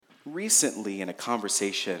Recently, in a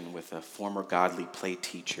conversation with a former godly play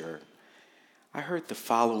teacher, I heard the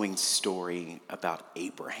following story about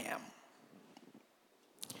Abraham.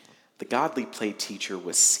 The godly play teacher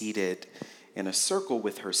was seated in a circle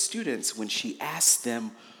with her students when she asked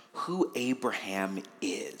them who Abraham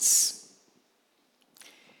is.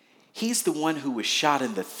 "He's the one who was shot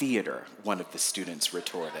in the theater," one of the students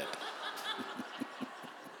retorted.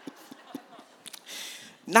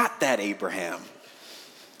 "Not that Abraham."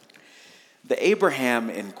 The Abraham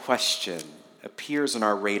in question appears on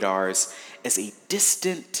our radars as a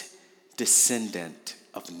distant descendant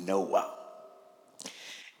of Noah.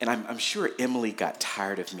 And I'm sure Emily got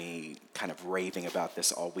tired of me kind of raving about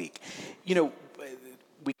this all week. You know,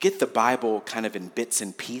 we get the Bible kind of in bits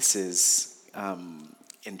and pieces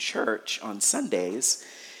in church on Sundays,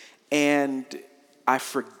 and I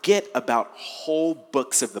forget about whole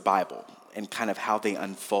books of the Bible and kind of how they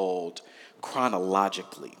unfold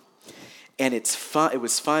chronologically. And it's fun. It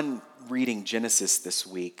was fun reading Genesis this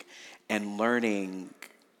week and learning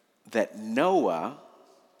that Noah,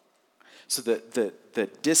 so the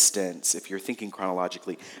distance, if you're thinking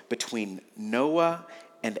chronologically, between Noah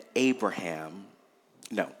and Abraham,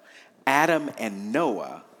 Adam and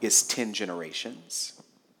Noah is 10 generations.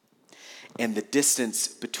 And the distance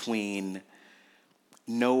between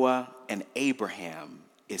Noah and Abraham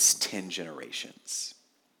is 10 generations.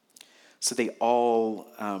 So they all,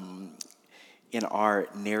 in our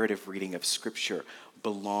narrative reading of Scripture,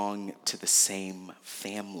 belong to the same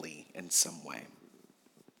family in some way.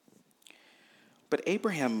 But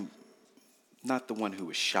Abraham, not the one who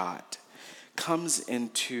was shot, comes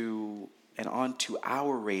into and onto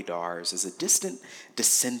our radars as a distant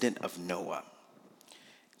descendant of Noah,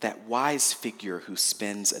 that wise figure who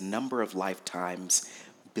spends a number of lifetimes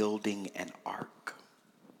building an ark,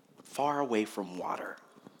 far away from water.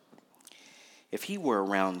 If he were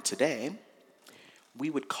around today, we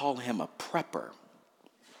would call him a prepper.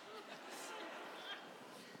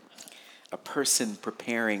 A person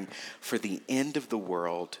preparing for the end of the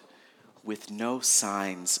world with no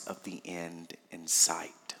signs of the end in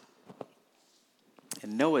sight.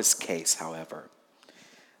 In Noah's case, however,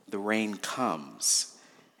 the rain comes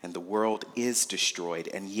and the world is destroyed,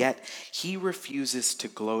 and yet he refuses to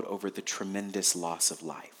gloat over the tremendous loss of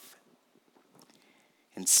life.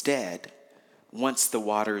 Instead, once the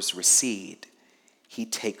waters recede, he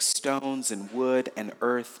takes stones and wood and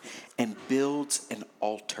earth and builds an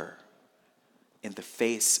altar in the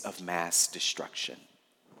face of mass destruction.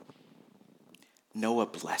 Noah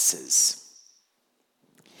blesses.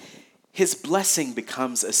 His blessing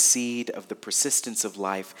becomes a seed of the persistence of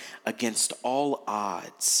life against all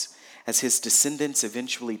odds, as his descendants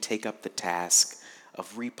eventually take up the task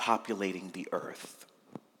of repopulating the earth,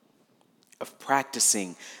 of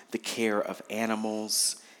practicing the care of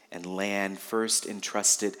animals and land first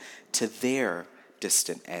entrusted to their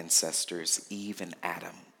distant ancestors, Eve and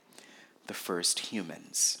Adam, the first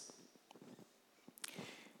humans.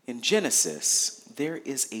 In Genesis, there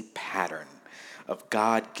is a pattern of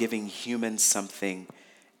God giving humans something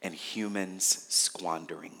and humans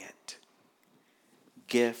squandering it.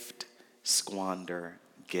 Gift, squander,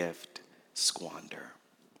 gift, squander.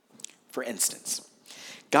 For instance,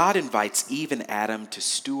 God invites Eve and Adam to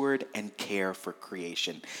steward and care for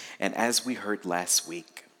creation, and as we heard last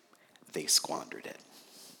week, they squandered it.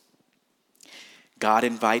 God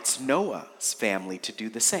invites Noah's family to do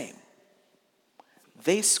the same.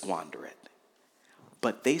 They squander it,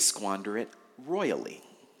 but they squander it royally.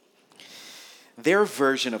 Their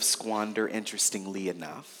version of squander, interestingly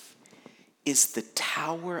enough, is the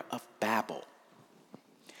Tower of Babel,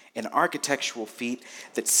 an architectural feat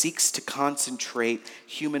that seeks to concentrate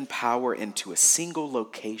human power into a single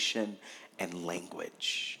location and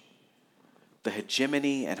language. The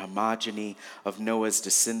hegemony and homogeny of Noah's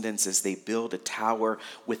descendants as they build a tower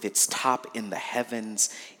with its top in the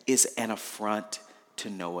heavens is an affront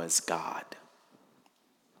to Noah's God.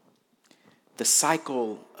 The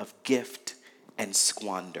cycle of gift and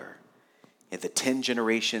squander in the 10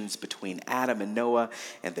 generations between Adam and Noah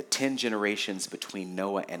and the 10 generations between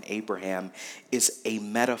Noah and Abraham is a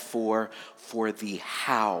metaphor for the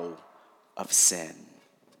how of sin.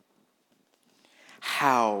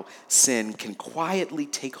 How sin can quietly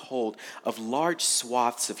take hold of large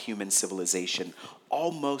swaths of human civilization,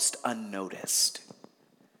 almost unnoticed.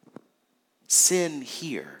 Sin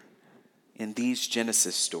here, in these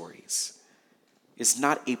Genesis stories, is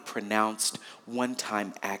not a pronounced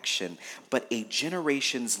one-time action, but a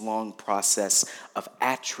generations-long process of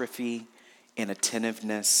atrophy,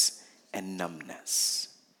 inattentiveness, and numbness.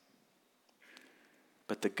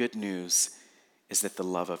 But the good news is that the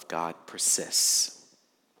love of God persists.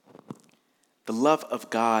 The love of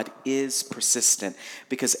God is persistent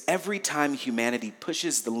because every time humanity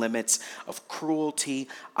pushes the limits of cruelty,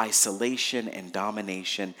 isolation, and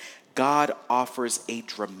domination, God offers a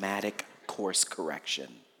dramatic course correction.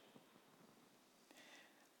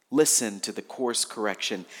 Listen to the course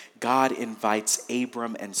correction God invites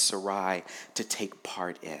Abram and Sarai to take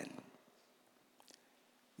part in.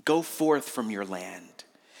 Go forth from your land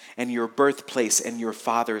and your birthplace and your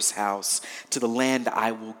father's house to the land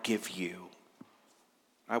I will give you.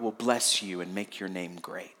 I will bless you and make your name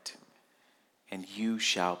great, and you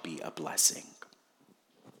shall be a blessing.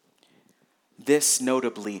 This,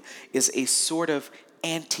 notably, is a sort of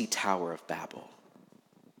anti-Tower of Babel.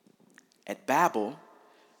 At Babel,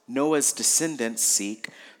 Noah's descendants seek,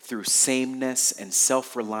 through sameness and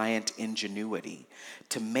self-reliant ingenuity,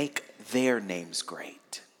 to make their names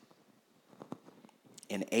great.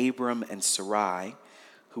 In Abram and Sarai,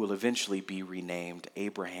 who will eventually be renamed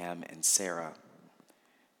Abraham and Sarah,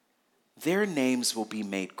 their names will be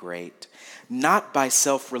made great, not by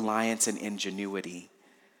self-reliance and ingenuity,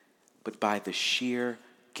 but by the sheer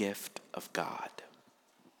gift of God.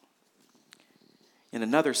 In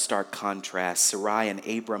another stark contrast, Sarai and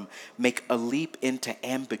Abram make a leap into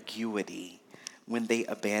ambiguity when they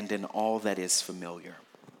abandon all that is familiar.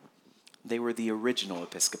 They were the original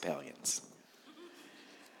Episcopalians.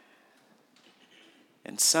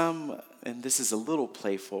 And this is a little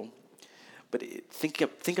playful, but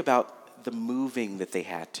think about the moving that they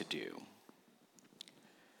had to do.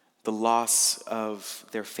 The loss of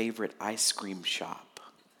their favorite ice cream shop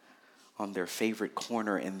on their favorite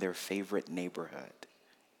corner in their favorite neighborhood.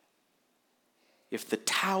 If the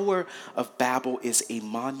Tower of Babel is a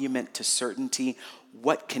monument to certainty,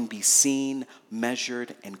 what can be seen,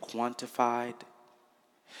 measured, and quantified?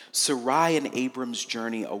 Sarai and Abram's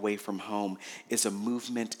journey away from home is a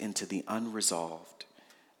movement into the unresolved,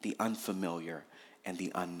 the unfamiliar, and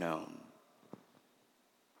the unknown.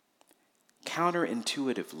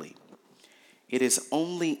 Counterintuitively, it is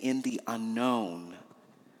only in the unknown,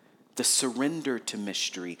 the surrender to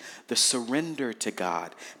mystery, the surrender to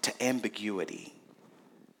God, to ambiguity,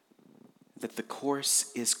 that the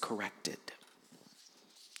course is corrected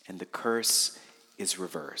and the curse is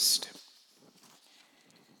reversed.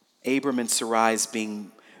 Abram and Sarai's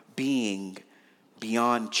being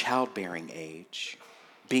beyond childbearing age,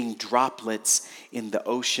 being droplets in the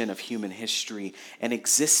ocean of human history, and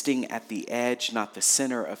existing at the edge, not the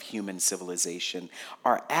center of human civilization,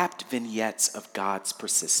 are apt vignettes of God's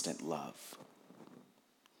persistent love.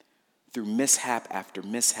 Through mishap after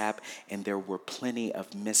mishap, and there were plenty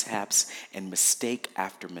of mishaps and mistake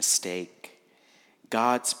after mistake,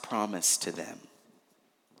 God's promise to them,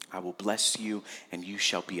 I will bless you and you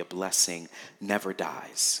shall be a blessing, never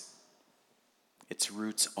dies. Its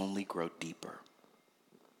roots only grow deeper.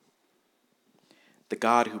 The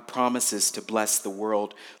God who promises to bless the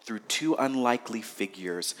world through two unlikely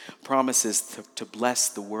figures promises to bless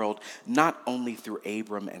the world not only through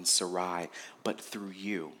Abram and Sarai, but through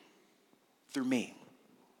you, through me.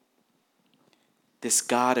 This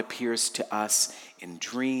God appears to us in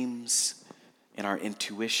dreams, in our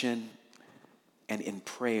intuition, and in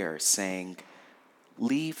prayer, saying,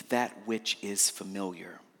 leave that which is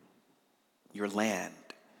familiar, your land,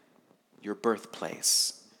 your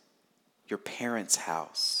birthplace, your parents'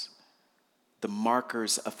 house, the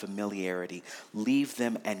markers of familiarity. Leave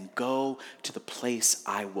them and go to the place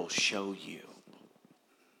I will show you.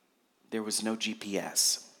 There was no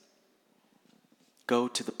GPS. Go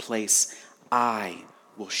to the place I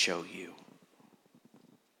will show you.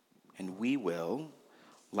 And we will,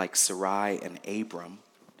 like Sarai and Abram,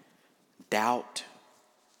 doubt,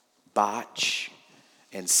 botch,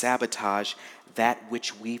 and sabotage that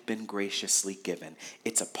which we've been graciously given.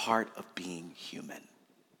 It's a part of being human.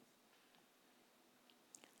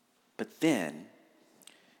 But then,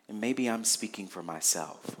 and maybe I'm speaking for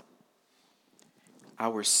myself,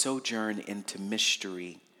 our sojourn into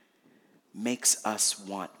mystery makes us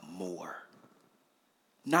want more.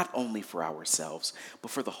 Not only for ourselves,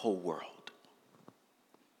 but for the whole world.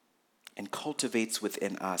 And cultivates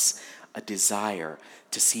within us a desire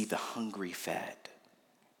to see the hungry fed,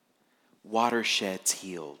 watersheds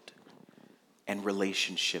healed, and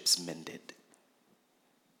relationships mended.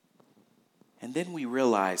 And then we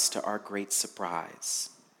realize, to our great surprise,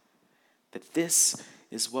 that this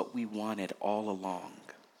is what we wanted all along: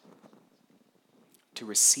 to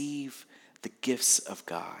receive the gifts of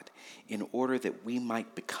God in order that we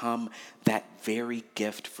might become that very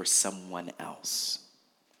gift for someone else,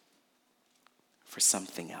 for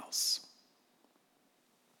something else.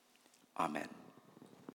 Amen.